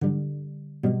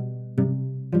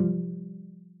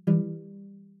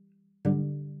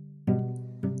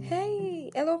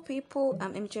Hello, people.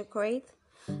 I'm MJ Great,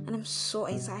 and I'm so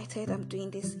excited I'm doing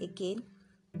this again.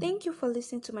 Thank you for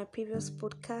listening to my previous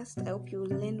podcast. I hope you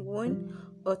learned one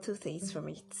or two things from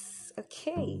it.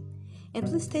 Okay, and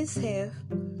please stay safe.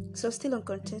 So, still on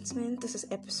contentment, this is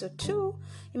episode 2.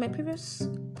 In my previous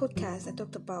podcast, I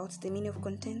talked about the meaning of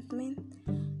contentment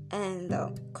and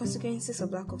consequences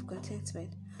of lack of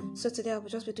contentment. So, today I will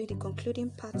just be doing the concluding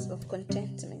parts of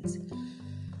contentment.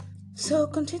 So,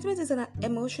 contentment is an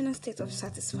emotional state of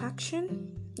satisfaction.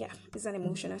 Yeah, it's an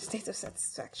emotional state of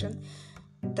satisfaction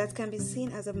that can be seen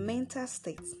as a mental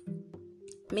state,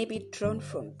 maybe drawn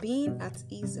from being at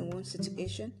ease in one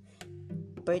situation,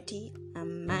 body,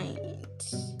 and mind.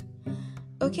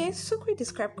 Okay, Sukri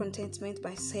described contentment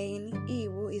by saying, "He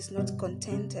who is not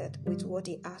contented with what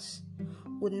he has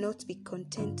would not be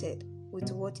contented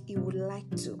with what he would like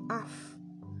to have."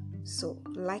 So,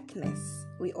 likeness.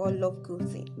 We all love good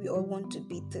things. We all want to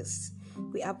be this.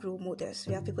 We have role models.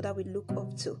 We have people that we look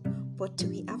up to. But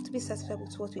we have to be satisfied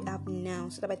with what we have now.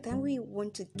 So that by the time we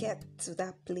want to get to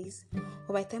that place,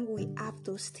 or by the time we have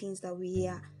those things that we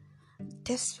are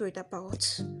desperate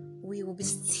about, we will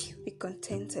still be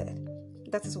contented.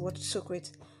 That is what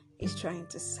Socrates is trying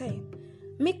to say.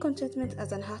 Make contentment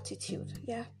as an attitude.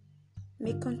 Yeah.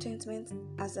 Make contentment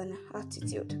as an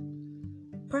attitude.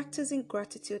 Practicing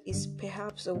gratitude is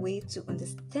perhaps a way to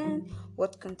understand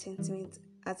what contentment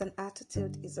as an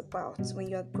attitude is about. When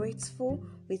you are grateful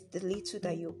with the little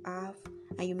that you have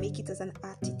and you make it as an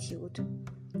attitude,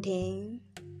 then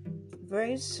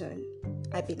very soon,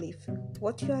 I believe,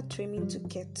 what you are dreaming to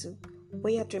get to,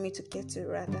 where you are dreaming to get to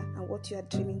rather, and what you are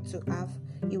dreaming to have,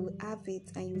 you will have it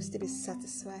and you will still be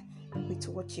satisfied with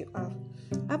what you have.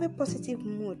 Have a positive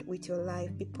mood with your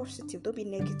life. Be positive, don't be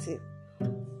negative.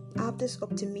 Have this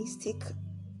optimistic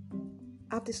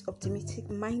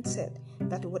mindset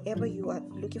that whatever you are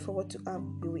looking forward to have,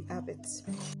 you will have it.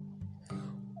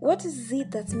 What is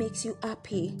it that makes you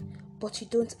happy but you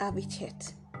don't have it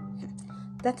yet?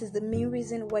 That is the main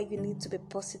reason why you need to be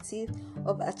positive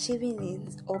of achieving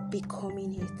it or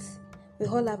becoming it. We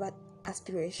all have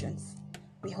aspirations.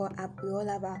 We all have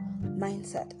our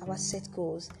mindset, our set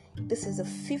goals. This is the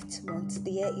 5th month.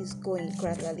 The year is going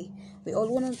gradually. We all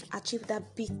want to achieve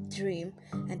that big dream,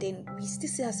 and then we still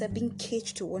see ourselves being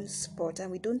caged to one spot,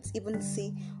 and we don't even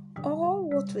see all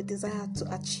what we desire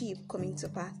to achieve coming to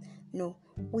pass. No,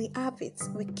 we have it.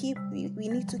 We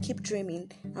need to keep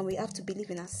dreaming, and we have to believe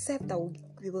in ourselves that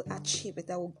we will achieve it,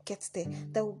 that will get there,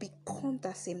 that will become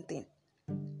that same thing.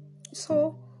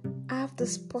 So, have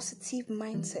this positive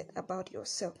mindset about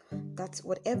yourself that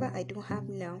whatever I don't have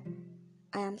now,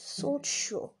 I am so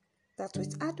sure that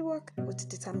with hard work, with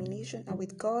determination, and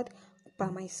with God by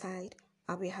my side,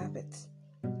 I will have it.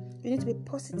 You need to be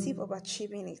positive of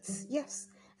achieving it. Yes,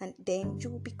 and then you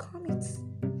will become it.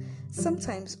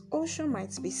 Sometimes ocean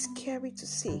might be scary to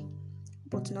see,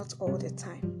 but not all the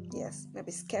time. Yes, it might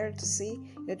be scary to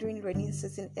see. During rainy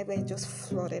season, everything just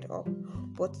flooded up.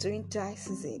 But during dry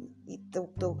season,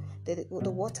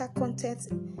 the water content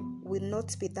will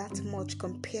not be that much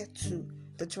compared to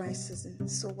the dry season.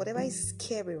 So whatever is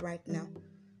scary right now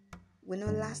will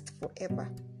not last forever.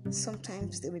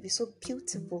 Sometimes they will be so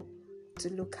beautiful to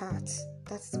look at.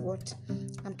 That's what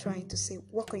I'm trying to say.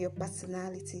 Work on your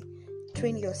personality.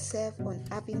 Train yourself on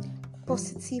having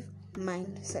positive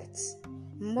mindsets.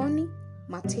 Money,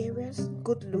 materials,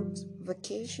 good looks,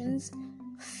 vacations,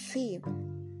 fame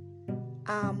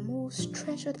are most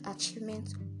treasured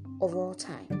achievements of all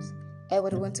times.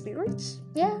 Everybody wants to be rich.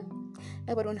 Yeah.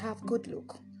 Everybody want to have good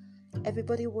look.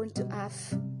 Everybody want to have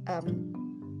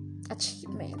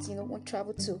achievements. Want to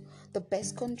travel to the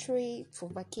best country for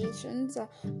vacations.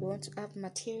 We want to have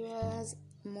materials,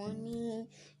 money,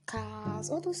 cars,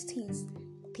 all those things.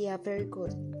 They are very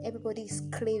good. Everybody is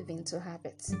craving to have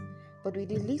it. But with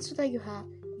the little that you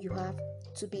have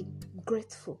to be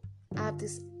grateful. Have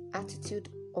this attitude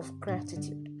of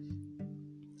gratitude.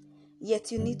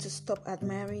 Yet you need to stop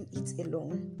admiring it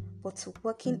alone, but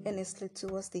working earnestly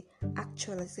towards the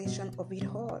actualization of it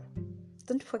all.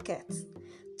 Don't forget,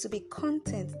 to be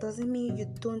content doesn't mean you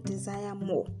don't desire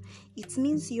more. It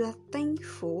means you are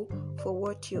thankful for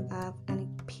what you have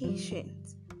and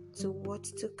patient to what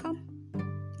to come.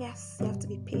 Yes, you have to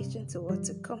be patient to what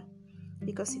to come.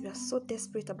 Because if you are so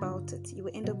desperate about it, you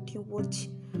will end up doing what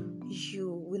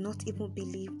you will not even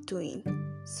believe doing.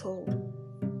 So,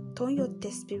 turn your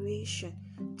desperation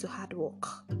to hard work.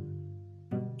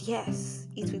 Yes,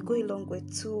 it will go a long way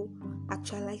to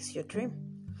actualize your dream.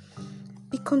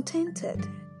 Be contented,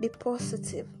 be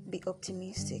positive, be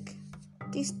optimistic.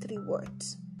 These 3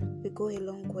 words will go a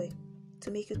long way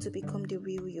to make you to become the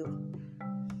real you.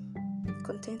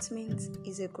 Contentment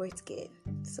is a great gain.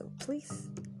 So please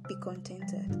be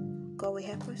contented. God will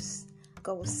help us.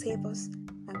 God will save us.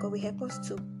 And God will help us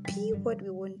to be what we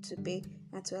want to be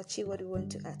and to achieve what we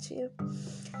want to achieve.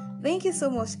 Thank you so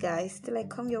much, guys. Till I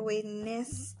come your way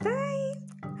next time.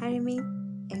 I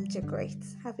remain MJ Great.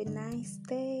 Have a nice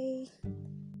day.